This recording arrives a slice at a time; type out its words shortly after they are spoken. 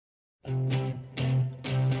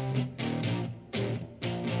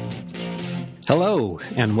Hello,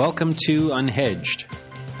 and welcome to Unhedged,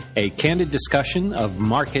 a candid discussion of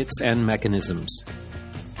markets and mechanisms.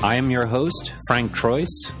 I am your host, Frank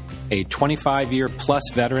Troyes, a 25-year-plus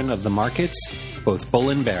veteran of the markets, both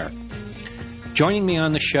bull and bear. Joining me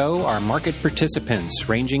on the show are market participants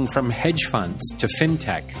ranging from hedge funds to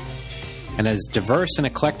fintech, and as diverse and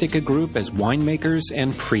eclectic a group as winemakers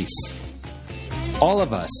and priests. All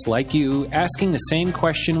of us, like you, asking the same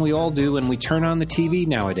question we all do when we turn on the TV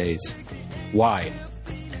nowadays. Why?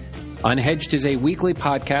 Unhedged is a weekly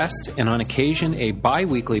podcast and on occasion a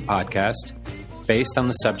bi-weekly podcast based on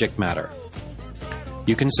the subject matter.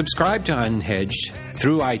 You can subscribe to Unhedged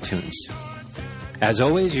through iTunes. As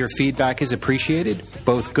always, your feedback is appreciated,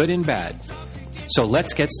 both good and bad. So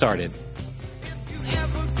let's get started.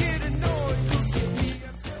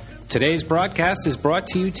 Today's broadcast is brought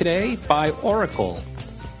to you today by Oracle.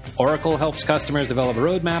 Oracle helps customers develop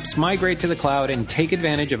roadmaps, migrate to the cloud, and take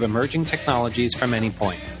advantage of emerging technologies from any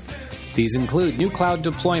point. These include new cloud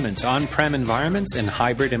deployments, on-prem environments, and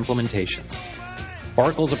hybrid implementations.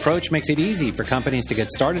 Oracle's approach makes it easy for companies to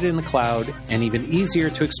get started in the cloud and even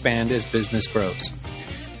easier to expand as business grows.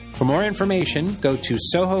 For more information, go to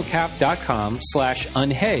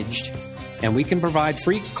sohocap.com/unhedged, and we can provide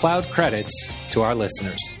free cloud credits to our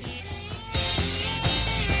listeners.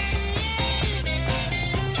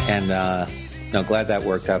 And glad that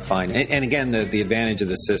worked out fine. And again, the advantage of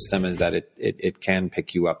the system is that it can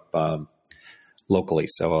pick you up locally.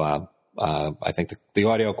 So I think the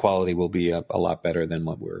audio quality will be a lot better than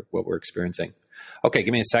what we're experiencing. Okay,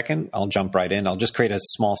 give me a second. I'll jump right in. I'll just create a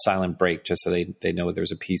small silent break just so they know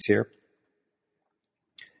there's a piece here.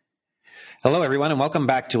 Hello, everyone, and welcome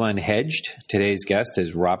back to Unhedged. Today's guest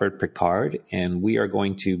is Robert Picard, and we are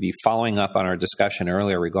going to be following up on our discussion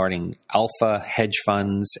earlier regarding alpha hedge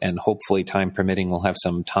funds, and hopefully, time permitting, we'll have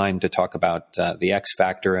some time to talk about the X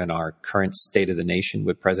factor and our current state of the nation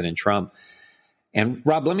with President Trump. And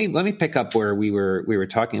Rob, let me pick up where we were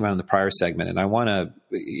talking about in the prior segment, and I want to,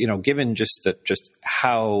 given just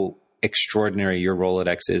how extraordinary your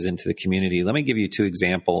Rolodex is into the community, let me give you two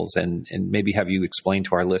examples and maybe have you explain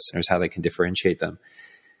to our listeners how they can differentiate them.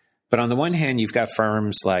 But on the one hand, you've got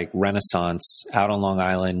firms like Renaissance out on Long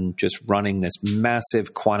Island just running this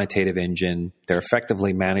massive quantitative engine. They're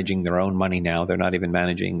effectively managing their own money now. They're not even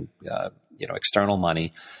managing external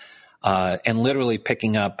money and literally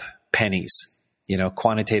picking up pennies,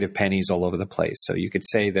 quantitative pennies all over the place. So you could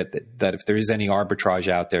say that if there is any arbitrage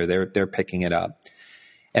out there, they're picking it up.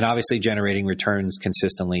 And obviously generating returns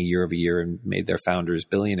consistently year over year and made their founders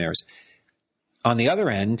billionaires. On the other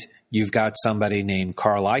end, you've got somebody named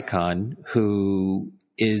Carl Icahn who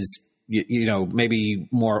is, maybe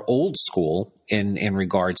more old school in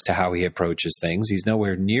regards to how he approaches things. He's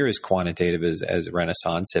nowhere near as quantitative as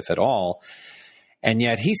Renaissance, if at all. And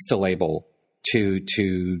yet he's still able to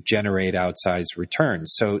generate outsized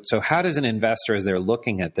returns. So how does an investor, as they're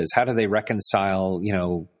looking at this, how do they reconcile,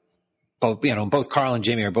 both Carl and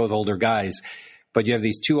Jimmy are both older guys, but you have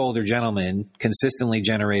these two older gentlemen consistently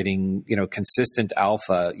generating, consistent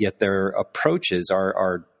alpha, yet their approaches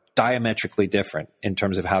are diametrically different in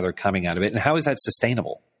terms of how they're coming out of it. And how is that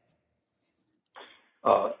sustainable?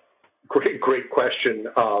 Great question.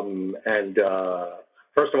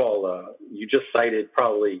 First of all, you just cited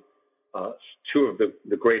probably two of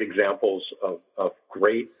the great examples of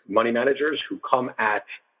great money managers who come at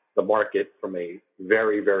the market from a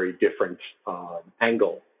very, very different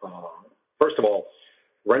angle. First of all,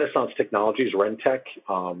 Renaissance Technologies, Rentech,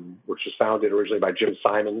 which was founded originally by Jim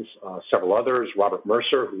Simons, several others, Robert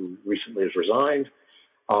Mercer, who recently has resigned.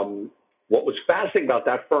 What was fascinating about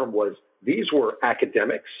that firm was these were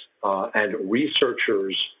academics and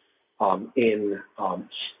researchers in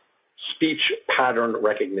speech pattern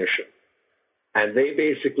recognition. And they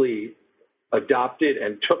basically adopted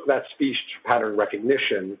and took that speech pattern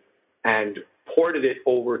recognition and ported it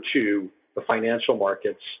over to the financial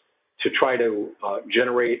markets to try to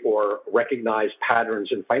generate or recognize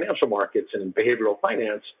patterns in financial markets and in behavioral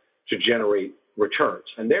finance to generate returns.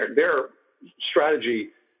 And their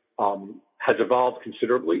strategy has evolved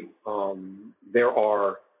considerably.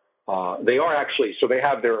 They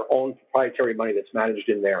have their own proprietary money that's managed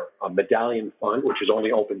in their medallion fund, which is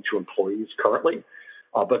only open to employees currently.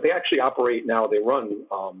 But they actually operate now, they run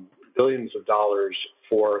billions of dollars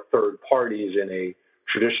for third parties in a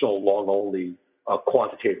traditional long-only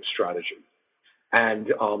quantitative strategy.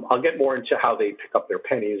 And I'll get more into how they pick up their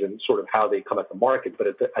pennies and sort of how they come at the market. But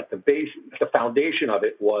at the foundation of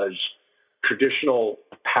it was traditional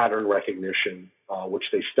pattern recognition,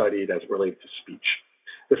 which they studied as it related to speech.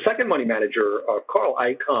 The second money manager, Carl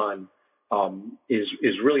Icahn,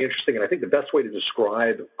 is really interesting. And I think the best way to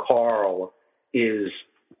describe Carl is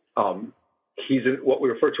he's what we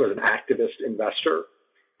refer to as an activist investor.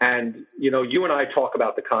 And, you and I talk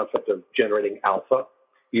about the concept of generating alpha,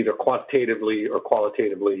 either quantitatively or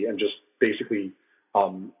qualitatively, and just basically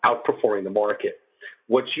outperforming the market.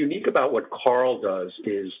 What's unique about what Carl does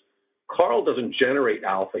is Carl doesn't generate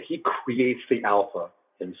alpha. He creates the alpha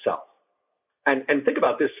himself. And think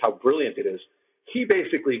about this, how brilliant it is. He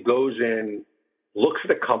basically goes in, looks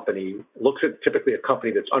at a company, looks at typically a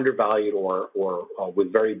company that's undervalued or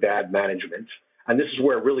with very bad management. And this is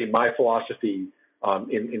where really my philosophy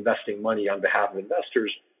in investing money on behalf of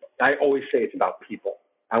investors, I always say it's about people.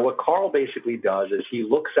 And what Carl basically does is he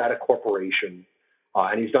looks at a corporation,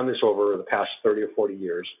 and he's done this over the past 30 or 40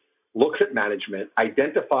 years, looks at management,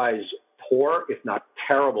 identifies poor, if not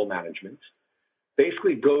terrible management,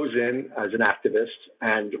 basically goes in as an activist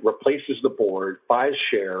and replaces the board, buys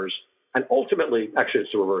shares, and ultimately, actually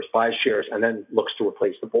it's the reverse, buys shares and then looks to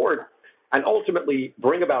replace the board and ultimately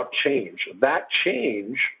bring about change. That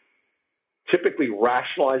change typically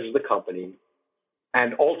rationalizes the company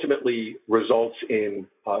and ultimately results in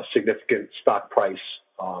significant stock price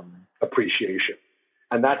appreciation.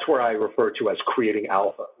 And that's where I refer to as creating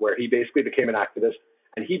alpha, where he basically became an activist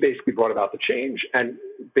and he basically brought about the change and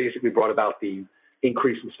basically brought about the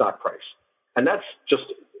increase in stock price. And that's just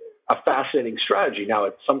a fascinating strategy. Now,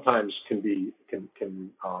 it sometimes can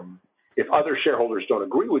if other shareholders don't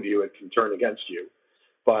agree with you, it can turn against you.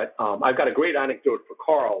 But I've got a great anecdote for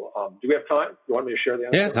Carl. Do we have time? You want me to share the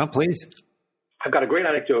anecdote? Yeah, no, please. I've got a great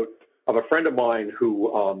anecdote of a friend of mine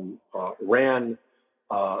who ran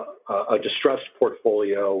a distressed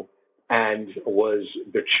portfolio and was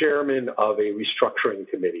the chairman of a restructuring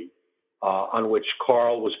committee on which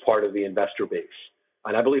Carl was part of the investor base.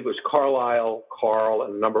 And I believe it was Carlyle, Carl,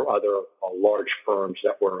 and a number of other large firms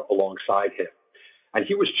that were alongside him. And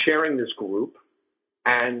he was chairing this group,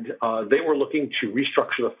 and they were looking to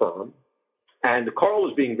restructure the firm. And Carl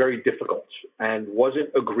was being very difficult and wasn't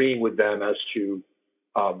agreeing with them as to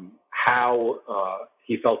how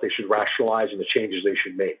he felt they should rationalize and the changes they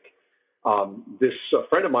should make. This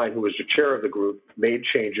friend of mine who was the chair of the group made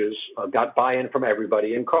changes, got buy-in from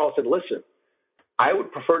everybody, and Carl said, listen, I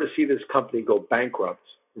would prefer to see this company go bankrupt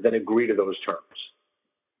than agree to those terms.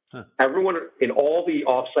 Huh. Everyone in all the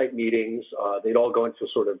offsite meetings, they'd all go into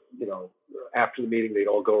sort of, after the meeting, they'd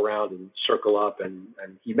all go around and circle up, and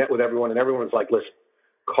he met with everyone, and everyone was like, listen,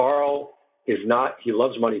 Carl he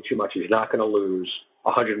loves money too much. He's not going to lose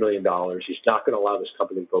 $100 million. He's not going to allow this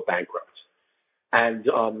company to go bankrupt. And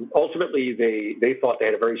ultimately, they thought they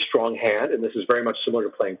had a very strong hand, and this is very much similar to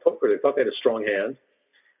playing poker. They thought they had a strong hand,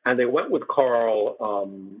 and they went with Carl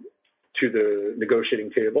to the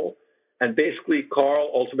negotiating table. And basically,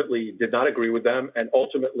 Carl ultimately did not agree with them and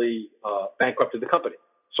ultimately bankrupted the company.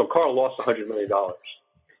 So Carl lost $100 million.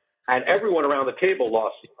 And everyone around the table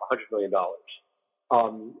lost $100 million.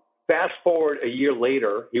 Fast forward a year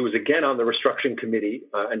later, he was again on the restructuring committee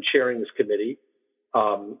and chairing this committee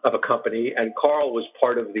of a company. And Carl was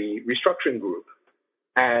part of the restructuring group.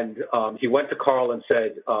 And he went to Carl and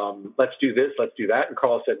said, let's do this, let's do that. And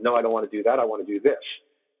Carl said, no, I don't want to do that. I want to do this.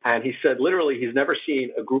 And he said, literally, he's never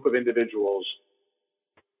seen a group of individuals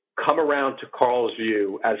come around to Carl's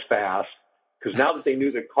view as fast, because now that they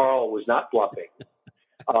knew that Carl was not bluffing,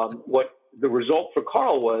 what the result for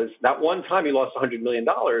Carl was that one time he lost $100 million,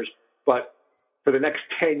 but for the next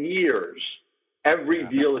 10 years, every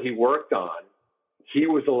deal he worked on, he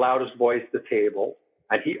was the loudest voice at the table,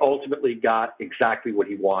 and he ultimately got exactly what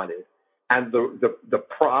he wanted. And the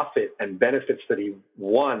profit and benefits that he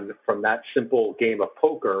won from that simple game of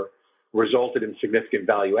poker resulted in significant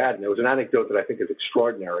value add. And there was an anecdote that I think is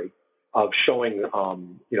extraordinary of showing,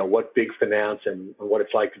 what big finance and what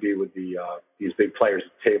it's like to be with these big players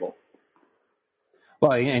at the table.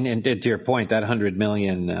 Well, and to your point, that $100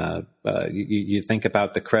 million, you think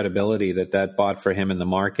about the credibility that bought for him in the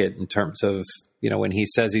market in terms of, when he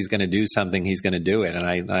says he's going to do something, he's going to do it.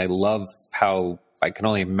 And I love how I can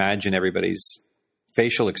only imagine everybody's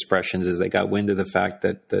facial expressions as they got wind of the fact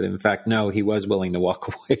that in fact, no, he was willing to walk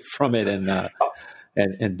away from it and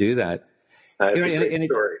do that. And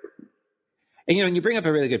you bring up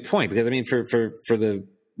a really good point, because I mean, for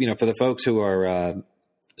the folks who are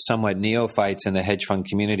somewhat neophytes in the hedge fund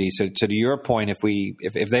community. So to your point,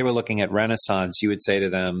 if they were looking at Renaissance, you would say to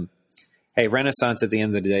them, hey, Renaissance at the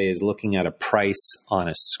end of the day is looking at a price on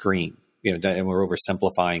a screen, and we're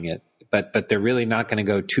oversimplifying it. But they're really not going to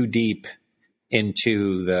go too deep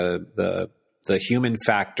into the human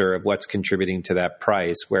factor of what's contributing to that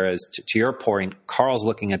price. Whereas to your point, Carl's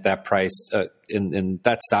looking at that price in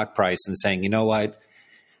that stock price and saying, you know what,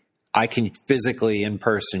 I can physically in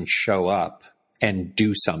person show up and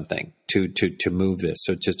do something to move this.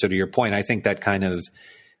 So to your point, I think that kind of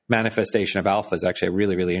manifestation of alpha is actually a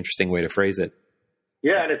really, really interesting way to phrase it.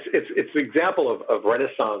 Yeah, and it's an example of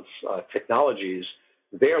Renaissance technologies.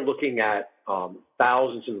 They're looking at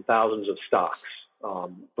thousands and thousands of stocks,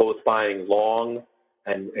 both buying long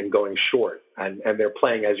and going short, and they're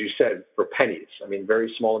playing, as you said, for pennies. I mean,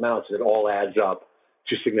 very small amounts, and it all adds up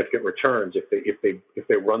to significant returns if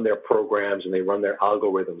they run their programs and they run their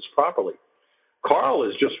algorithms properly. Carl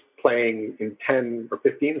is just playing in 10 or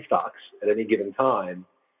 15 stocks at any given time,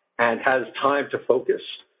 and has time to focus,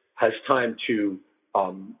 has time to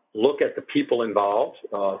look at the people involved,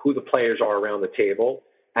 who the players are around the table.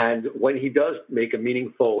 And when he does make a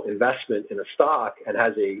meaningful investment in a stock and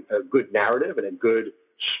has a good narrative and a good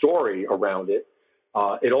story around it,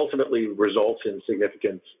 it ultimately results in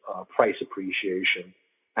significant price appreciation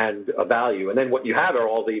and a value. And then what you have are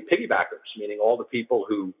all the piggybackers, meaning all the people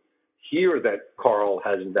who hear that Carl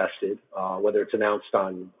has invested, whether it's announced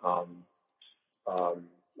on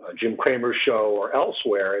Jim Cramer's show or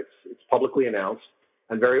elsewhere. It's publicly announced.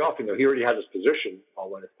 And very often, he already has his position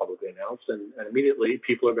when it's publicly announced, and immediately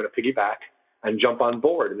people are going to piggyback and jump on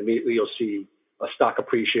board. And immediately you'll see a stock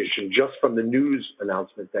appreciation just from the news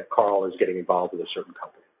announcement that Carl is getting involved with a certain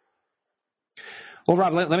company. Well,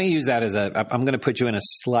 Rob, let me use that I'm going to put you in a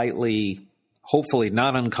slightly, hopefully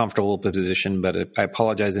not uncomfortable position, but I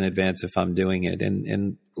apologize in advance if I'm doing it.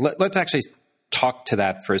 And let's actually talk to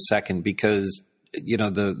that for a second, because,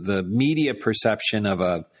 the media perception of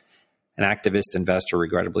an activist investor,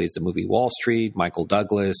 regrettably, is the movie Wall Street, Michael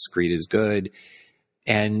Douglas, Greed is Good.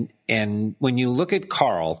 And when you look at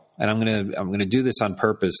Carl, and I'm going to do this on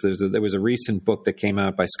purpose. There was a recent book that came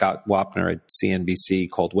out by Scott Wapner at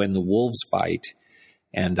CNBC called When the Wolves Bite.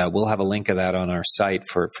 And we'll have a link of that on our site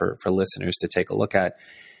for listeners to take a look at.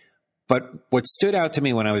 But what stood out to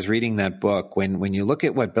me when I was reading that book, when you look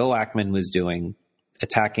at what Bill Ackman was doing,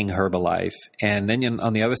 attacking Herbalife, and then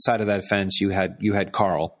on the other side of that fence, you had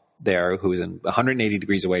Carl there, who was 180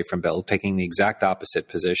 degrees away from Bill, taking the exact opposite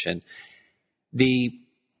position.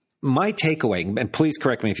 My takeaway, and please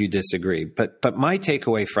correct me if you disagree, but my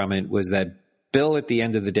takeaway from it was that Bill, at the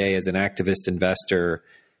end of the day, as an activist investor,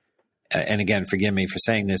 and again, forgive me for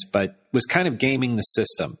saying this, but was kind of gaming the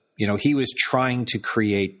system. He was trying to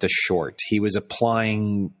create the short. He was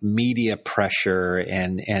applying media pressure,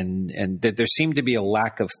 and there seemed to be a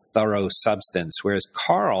lack of thorough substance. Whereas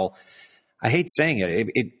Carl, I hate saying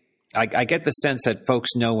it, I get the sense that folks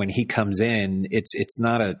know when he comes in, it's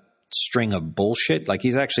not a string of bullshit. Like,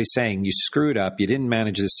 he's actually saying, you screwed up, you didn't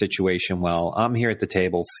manage this situation well, I'm here at the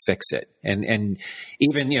table, fix it. And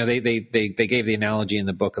even, they gave the analogy in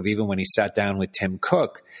the book of even when he sat down with Tim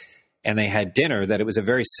Cook and they had dinner, that it was a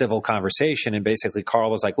very civil conversation. And basically Carl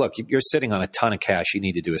was like, look, you're sitting on a ton of cash, you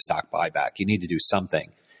need to do a stock buyback, you need to do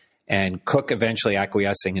something. And Cook eventually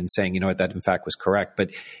acquiescing and saying, that in fact was correct. But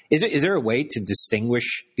is there a way to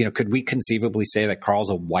distinguish, could we conceivably say that Carl's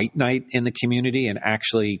a white knight in the community and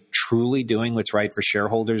actually truly doing what's right for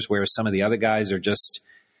shareholders, whereas some of the other guys are just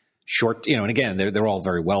short, and again, they're all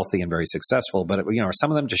very wealthy and very successful, but are some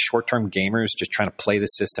of them just short-term gamers just trying to play the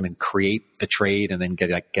system and create the trade and then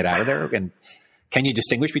get out of there? And can you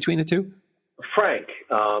distinguish between the two? Frank,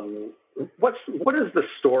 what is the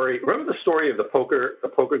story? Remember the story of the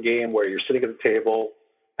poker game where you're sitting at the table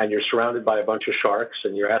and you're surrounded by a bunch of sharks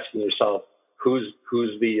and you're asking yourself, who's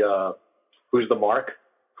the mark?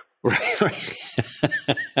 Right.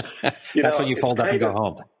 That's when you fold up and go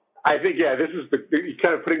home. I think, this is you're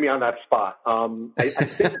kind of putting me on that spot. I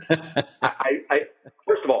think,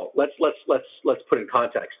 first of all, let's put in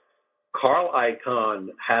context. Carl Icahn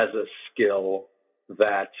has a skill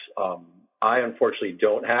that I unfortunately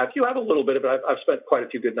don't have. You have a little bit of it. I've spent quite a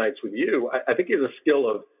few good nights with you. I think he has a skill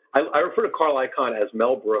of, I refer to Carl Icahn as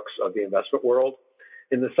Mel Brooks of the investment world,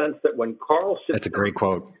 in the sense that when Carl sits, that's a great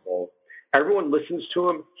quote. Everyone listens to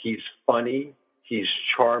him. He's funny. He's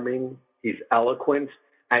charming. He's eloquent.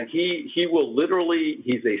 And he will literally,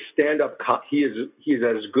 he's a stand-up, he's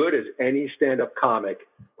as good as any stand-up comic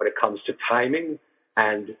when it comes to timing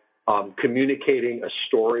and communicating a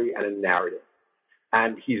story and a narrative.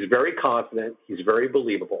 And he's very confident. He's very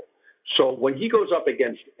believable. So when he goes up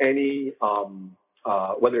against any,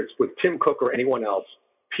 whether it's with Tim Cook or anyone else,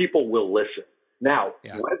 people will listen. Now,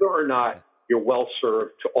 whether or not you're well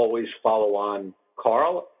served to always follow on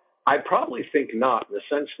Carl, I probably think not, in the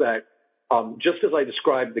sense that just as I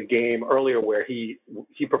described the game earlier, where he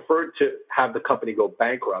preferred to have the company go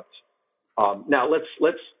bankrupt. Now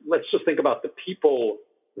let's just think about the people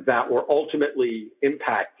that were ultimately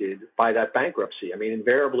impacted by that bankruptcy. I mean,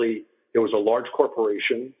 invariably, it was a large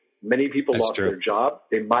corporation Many people lost their job.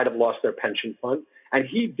 They might have lost their pension fund. And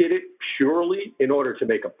he did it purely in order to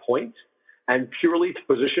make a point and purely to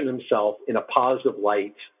position himself in a positive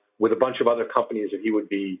light with a bunch of other companies that he would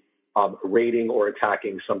be raiding or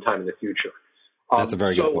attacking sometime in the future. That's a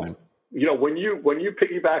very good point. When you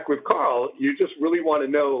piggyback with Carl, you just really want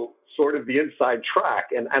to know sort of the inside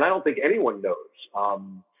track. And I don't think anyone knows.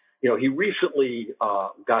 He recently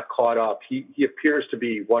got caught up. He appears to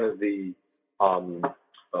be one of the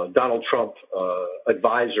Donald Trump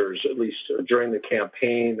advisors, at least during the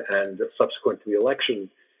campaign and subsequent to the election.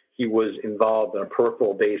 He was involved on a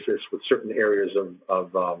peripheral basis with certain areas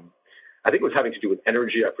of I think it was having to do with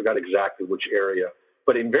energy. I forgot exactly which area.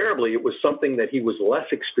 But invariably, it was something that he was less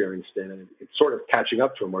experienced in, and it's sort of catching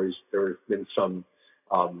up to him, where there have been some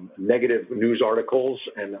negative news articles,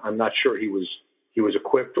 and I'm not sure he was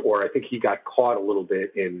equipped, or I think he got caught a little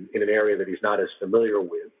bit in an area that he's not as familiar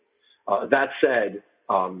with. That said,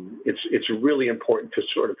 it's really important to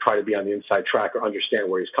sort of try to be on the inside track or understand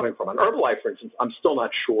where he's coming from. On Herbalife, for instance, I'm still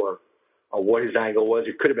not sure what his angle was.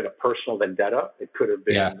 It could have been a personal vendetta. It could have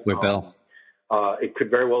been with Bill. It could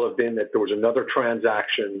very well have been that there was another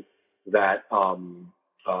transaction that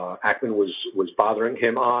Ackman was bothering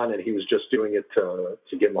him on, and he was just doing it to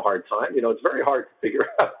give him a hard time. It's very hard to figure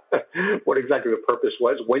out what exactly the purpose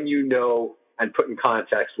was when you know and put in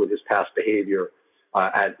context with his past behavior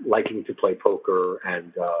at liking to play poker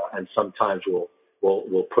and sometimes will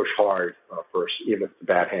push hard for even a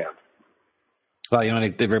bad hand. Well,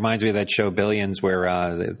 it reminds me of that show Billions, where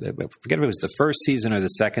I forget if it was the first season or the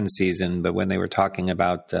second season, but when they were talking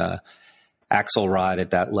about Axelrod at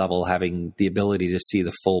that level having the ability to see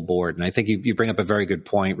the full board. And I think you bring up a very good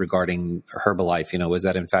point regarding Herbalife. Was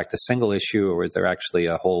that in fact a single issue, or was there actually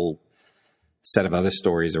a whole set of other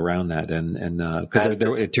stories around that? And because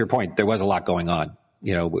to your point, there was a lot going on.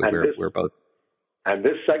 We're both. And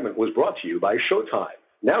this segment was brought to you by Showtime.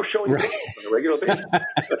 Now showing on a regular basis.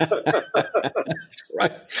 That's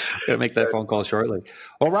right. Going to make that phone call shortly.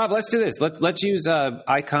 Well, Rob, let's do this. Let's use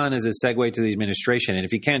Icon as a segue to the administration. And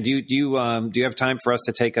if you can, do you have time for us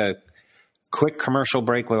to take a quick commercial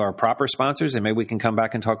break with our proper sponsors, and maybe we can come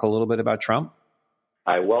back and talk a little bit about Trump?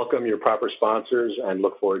 I welcome your proper sponsors and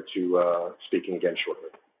look forward to speaking again shortly.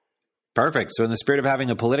 Perfect. So in the spirit of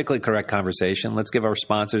having a politically correct conversation, let's give our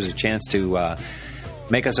sponsors a chance to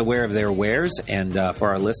make us aware of their wares. And for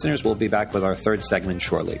our listeners, we'll be back with our third segment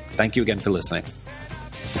shortly. Thank you again for listening.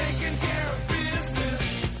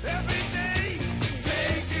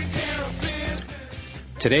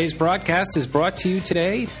 Today's broadcast is brought to you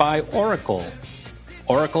today by Oracle.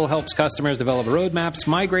 Oracle helps customers develop roadmaps,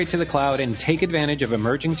 migrate to the cloud, and take advantage of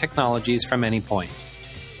emerging technologies from any point.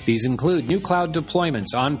 These include new cloud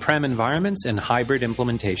deployments, on-prem environments, and hybrid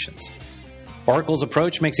implementations. Oracle's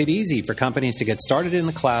approach makes it easy for companies to get started in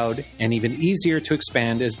the cloud and even easier to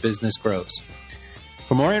expand as business grows.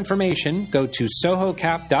 For more information, go to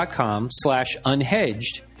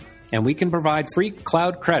sohocap.com/unhedged, and we can provide free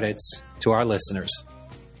cloud credits to our listeners.